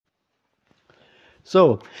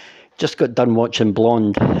So, just got done watching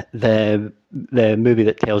Blonde, the movie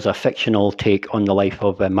that tells a fictional take on the life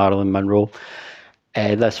of Marilyn Monroe.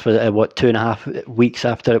 This was what 2.5 weeks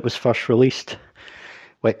after it was first released,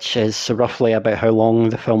 which is roughly about how long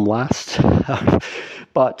the film lasts.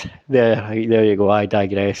 But there you go. I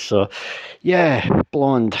digress. So, yeah,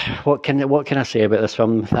 Blonde. What can I say about this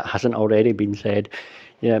film that hasn't already been said?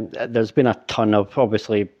 Yeah, there's been a ton of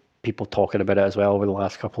obviously people talking about it as well over the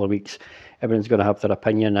last couple of weeks. Everyone's going to have their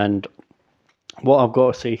opinion, and what I've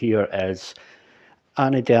got to say here is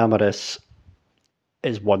Anna de Armas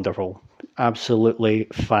is wonderful, absolutely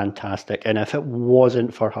fantastic. And if it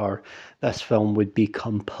wasn't for her, this film would be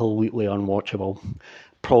completely unwatchable.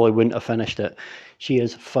 Probably wouldn't have finished it. She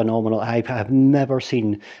is phenomenal. I have never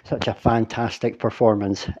seen such a fantastic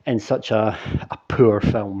performance in such a poor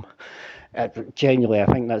film. Genuinely, I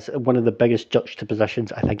think that's one of the biggest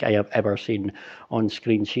juxtapositions I think I have ever seen on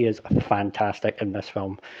screen. She is fantastic in this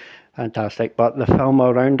film. Fantastic. But the film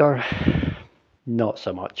around her, not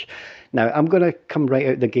so much. Now, I'm going to come right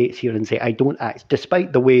out the gates here and say I don't act,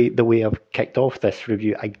 despite the way I've kicked off this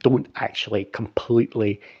review, I don't actually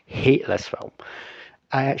completely hate this film.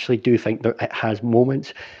 I actually do think that it has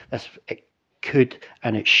moments. It could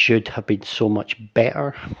and it should have been so much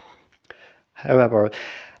better. However,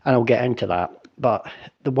 and I'll get into that. But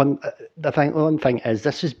one thing is,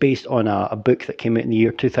 this is based on a book that came out in the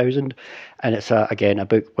year 2000, and it's again a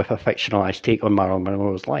book with a fictionalized take on Marilyn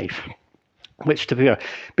Monroe's life. Which, to be fair,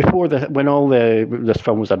 when all this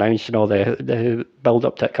film was announced and all the build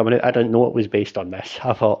up to it coming out, I didn't know it was based on this.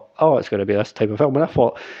 I thought, oh, it's going to be this type of film, and I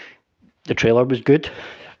thought the trailer was good.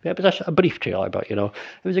 It was a brief trailer, but it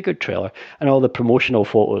was a good trailer, and all the promotional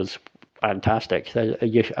photos, fantastic.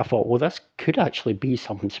 I thought, well, this could actually be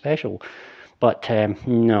something special, but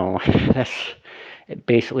no, this it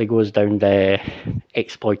basically goes down the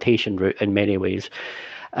exploitation route in many ways,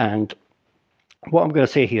 and what I'm going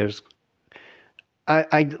to say here is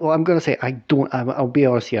I'm going to say I don't. I'll be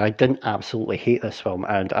honest here. I didn't absolutely hate this film,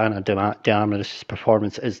 and Anna de Armas'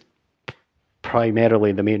 performance is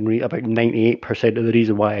primarily the main about 98% of the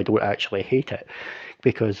reason why I don't actually hate it,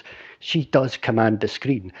 because she does command the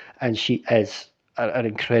screen, and she is an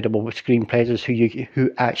incredible screen presence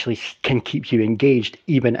who actually can keep you engaged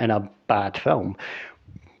even in a bad film,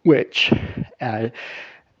 which uh,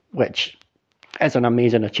 which is an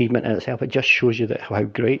amazing achievement in itself. It just shows you that how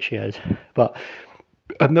great she is. But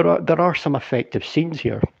and there are some effective scenes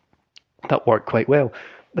here that work quite well.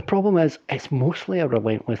 The problem is it's mostly a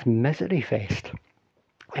relentless misery fest.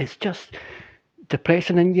 It's just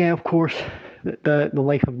depressing, and yeah, of course, the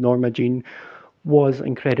life of Norma Jean was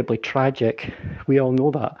incredibly tragic. We all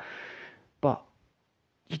know that, but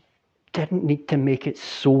didn't need to make it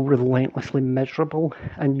so relentlessly miserable.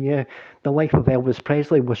 And yeah, the life of Elvis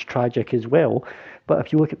Presley was tragic as well. But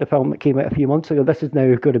if you look at the film that came out a few months ago, this is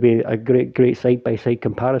now going to be a great side by side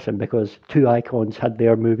comparison, because two icons had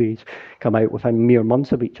their movies come out within mere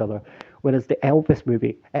months of each other. Whereas the Elvis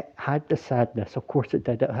movie, it had the sadness, of course it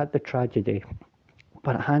did, it had the tragedy,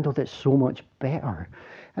 but it handled it so much better.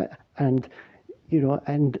 And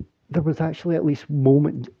and there was actually at least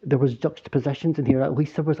there was juxtapositions in here. At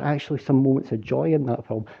least there was actually some moments of joy in that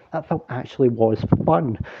film. That film actually was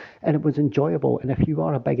fun, and it was enjoyable. And if you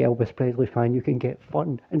are a big Elvis Presley fan, you can get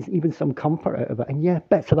fun and even some comfort out of it. And yeah,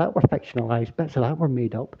 bits of that were fictionalized, bits of that were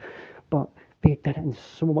made up, but they did it in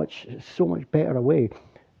so much better a way.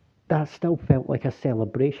 That still felt like a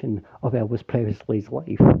celebration of Elvis Presley's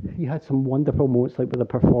life. You had some wonderful moments like with the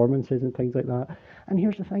performances and things like that. And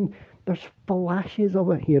here's the thing: there's flashes of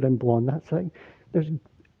it here in Blonde. That's like there's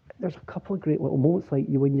a couple of great little moments, like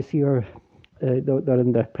when you see her, they're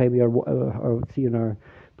in the premiere or seeing her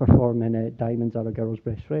perform in Diamonds Are a Girl's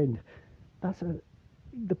Best Friend. That's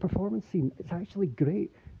the performance scene. It's actually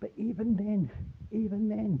great, but even then,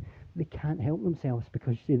 they can't help themselves,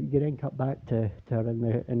 because you then cut back to her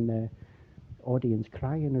in the audience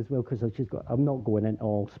crying as well, because she's got. I'm not going into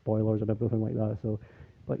all spoilers and everything like that. So,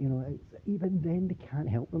 but even then they can't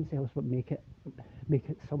help themselves but make it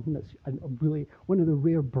something that's a really one of the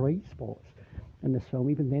rare bright spots in this film.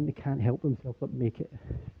 Even then they can't help themselves but make it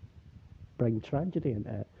bring tragedy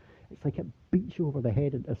into it. It's like it beats you over the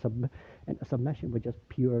head into submission with just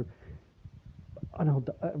pure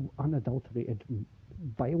unadulterated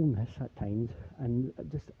vileness at times, and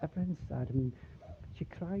just everything's sad. I mean, she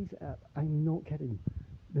cries. I'm not kidding.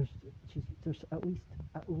 There's there's at least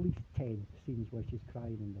 10 scenes where she's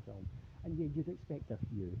crying in the film, and yeah, you'd expect a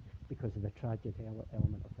few because of the tragic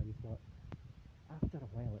element of things, but after a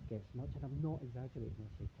while it gets much, and I'm not exaggerating when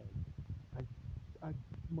I say 10. I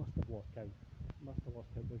must have lost count. Must have lost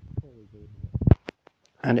count. There's probably way more.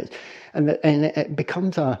 and it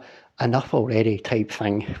becomes a enough already type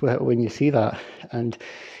thing when you see that. And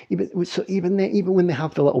even when they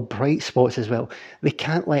have the little bright spots as well, they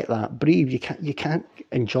can't let that breathe. You can't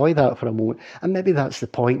enjoy that for a moment. And maybe that's the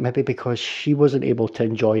point. Maybe because she wasn't able to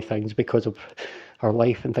enjoy things because of her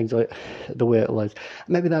life and things like the way it was.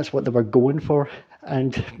 Maybe that's what they were going for.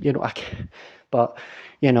 And but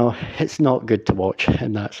it's not good to watch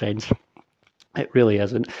in that sense. It really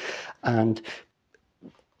isn't. And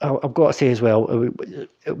I've got to say as well,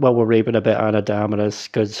 while we're raving about Anna de Armas,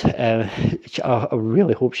 because I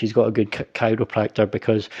really hope she's got a good chiropractor,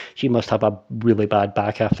 because she must have a really bad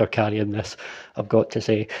back after carrying this, I've got to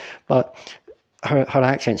say. But her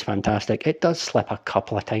accent's fantastic. It does slip a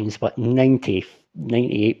couple of times, but 98%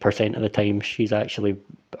 of the time,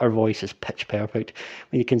 her voice is pitch perfect.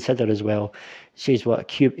 When you consider as well, she's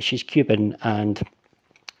Cuban, and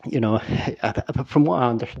from what I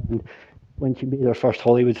understand, when she made her first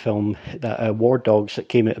Hollywood film, that War Dogs, that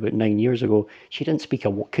came out about 9 years ago, she couldn't speak a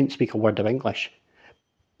word of English.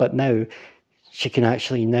 But now she can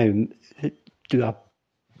actually do a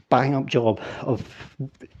bang up job of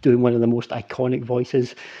doing one of the most iconic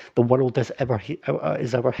voices the world has ever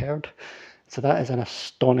heard. So that is an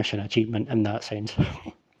astonishing achievement in that sense.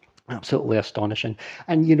 Absolutely astonishing.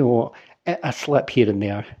 And a slip here and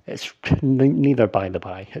there, it's neither by the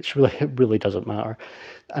by. It really doesn't matter.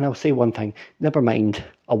 And I'll say one thing, never mind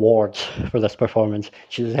awards for this performance.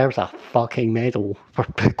 She deserves a fucking medal for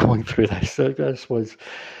going through this. So this was,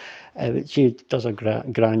 she does a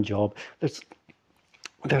grand job. There's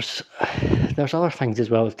other things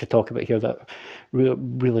as well to talk about here that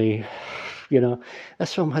really,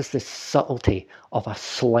 this film has this subtlety of a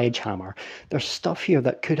sledgehammer. There's stuff here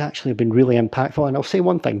that could actually have been really impactful. And I'll say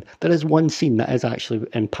one thing, there is one scene that is actually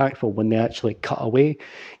impactful when they actually cut away.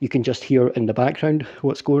 You can just hear in the background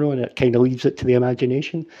what's going on. It kind of leaves it to the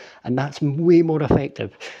imagination. And that's way more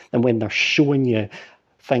effective than when they're showing you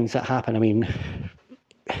things that happen. I mean,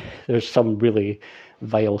 there's some really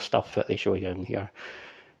vile stuff that they show you in here.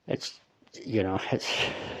 And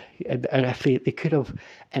if they could have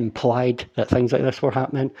implied that things like this were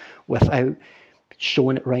happening without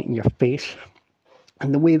showing it right in your face.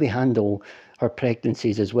 And the way they handle her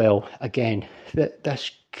pregnancies as well, again, and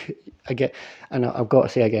I've got to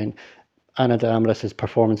say again, Anna de Armas'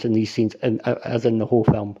 performance in these scenes, as in the whole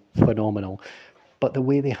film, phenomenal. But the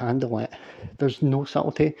way they handle it, there's no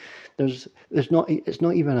subtlety. It's not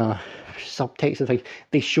even a subtext of things.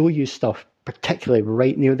 They show you stuff, particularly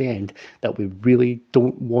right near the end, that we really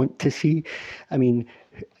don't want to see. I mean,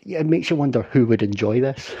 it makes you wonder who would enjoy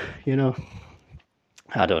this,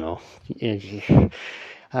 I don't know.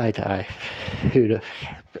 I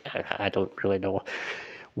don't really know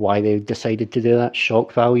why they decided to do that.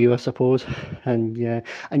 Shock value, I suppose. And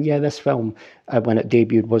this film, when it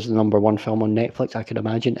debuted, was the #1 film on Netflix. I can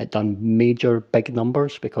imagine it done major big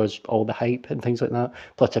numbers because all the hype and things like that.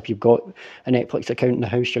 Plus, if you've got a Netflix account in the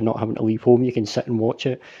house, you're not having to leave home. You can sit and watch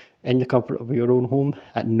it in the comfort of your own home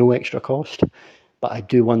at no extra cost. But I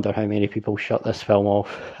do wonder how many people shut this film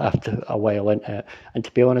off after a while into it. And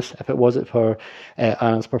to be honest, if it wasn't for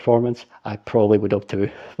Anna's performance, I probably would have too.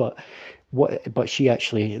 But she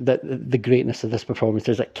actually, the greatness of this performance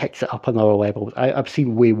is it kicks it up another level. I've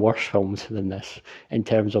seen way worse films than this in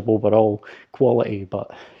terms of overall quality,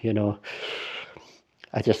 but I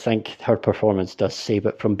just think her performance does save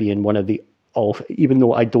it from being one of the even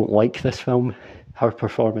though I don't like this film, her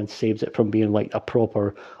performance saves it from being like a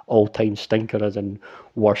proper all-time stinker, as in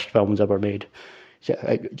worst films ever made.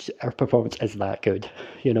 Her performance is that good,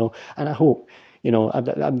 and I hope. I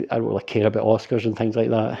don't really care about Oscars and things like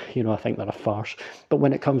that. I think they're a farce. But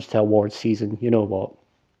when it comes to awards season, you know what?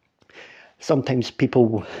 Sometimes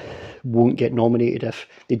people won't get nominated if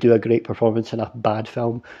they do a great performance in a bad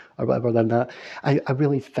film or whatever than that. I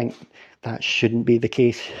really think that shouldn't be the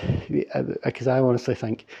case, because I honestly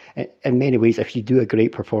think in many ways, if you do a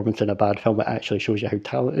great performance in a bad film, it actually shows you how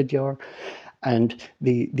talented you are. And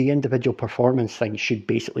the individual performance thing should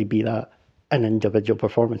basically be that, an individual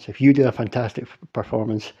performance. If you do a fantastic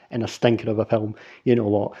performance in a stinker of a film, you know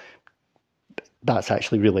what? That's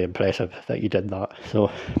actually really impressive that you did that.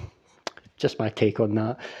 So, just my take on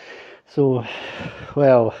that. So,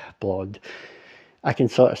 well, Blonde. I can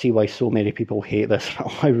sort of see why so many people hate this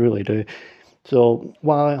film. I really do. So,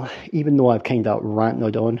 even though I've kind of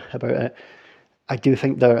ranted on about it, I do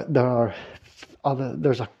think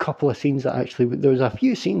there's a couple of scenes there's a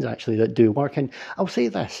few scenes actually that do work. And I'll say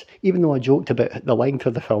this, even though I joked about the length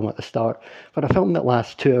of the film at the start, for a film that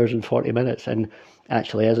lasts 2 hours and 40 minutes and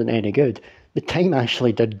actually isn't any good, the time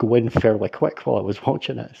actually did go in fairly quick while I was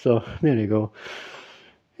watching it. So there you go.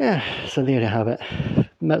 Yeah, so there you have it.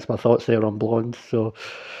 That's my thoughts there on Blonde. So,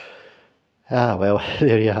 well,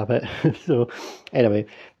 there you have it. So, anyway,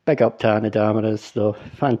 big up to Anna Damaris, though.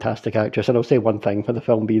 Fantastic actress. And I'll say one thing for the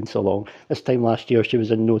film being so long. This time last year, she was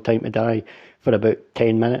in No Time to Die for about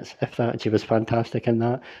 10 minutes, if that. She was fantastic in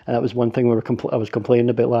that. And that was one thing I was complaining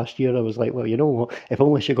about last year. I was like, well, you know what? If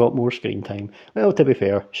only she got more screen time. Well, to be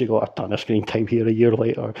fair, she got a ton of screen time here a year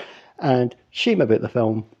later. And shame about the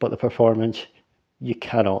film, but the performance, you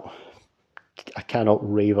cannot I cannot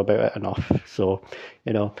rave about it enough. So,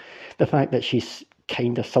 the fact that she's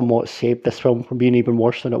kind of somewhat saved this film from being even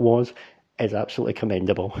worse than it was is absolutely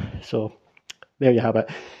commendable. So, there you have it.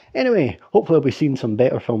 Anyway, hopefully I'll be seeing some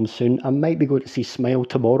better films soon. I might be going to see Smile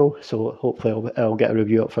tomorrow, so hopefully I'll get a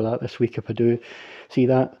review up for that this week if I do see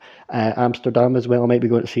that. Amsterdam as well, I might be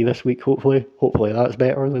going to see this week, hopefully. Hopefully that's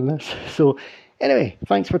better than this. So, anyway,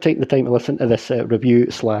 thanks for taking the time to listen to this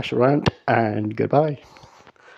review/rant, and goodbye.